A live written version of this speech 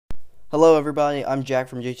Hello, everybody. I'm Jack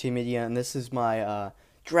from JT Media, and this is my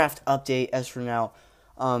draft update. As for now,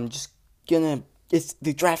 just gonna it's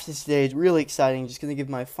the draft is today. It's really exciting. Just gonna give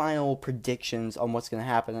my final predictions on what's gonna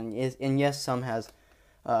happen, and yes, some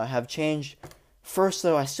have changed. First,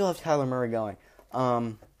 though, I still have Kyler Murray going.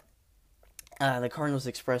 The Cardinals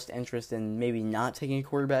expressed interest in maybe not taking a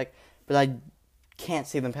quarterback, but I can't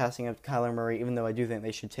see them passing up Kyler Murray, even though I do think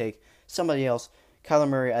they should take somebody else. Kyler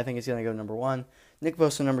Murray, I think, is going to go number one. Nick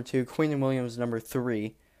Bosa, number two. Quinn Williams, number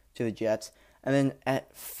three to the Jets. And then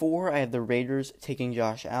at four, I have the Raiders taking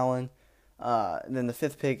Josh Allen. Then the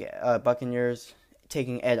fifth pick, Buccaneers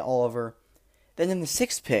taking Ed Oliver. Then in the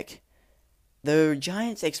sixth pick, the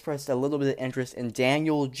Giants expressed a little bit of interest in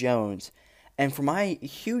Daniel Jones. And for my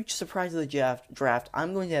huge surprise of the draft,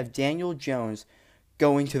 I'm going to have Daniel Jones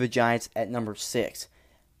going to the Giants at number 6.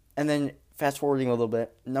 And then, fast forwarding a little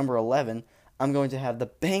bit, number 11, I'm going to have the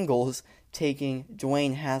Bengals taking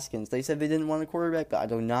Dwayne Haskins. They said they didn't want a quarterback, but I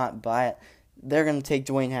do not buy it. They're going to take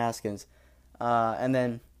Dwayne Haskins. And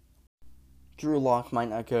then Drew Lock might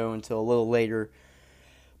not go until a little later.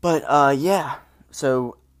 But, yeah.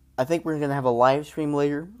 So, I think we're going to have a live stream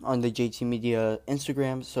later on the JT Media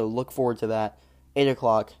Instagram, so look forward to that. 8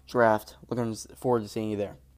 o'clock, draft. Looking forward to seeing you there.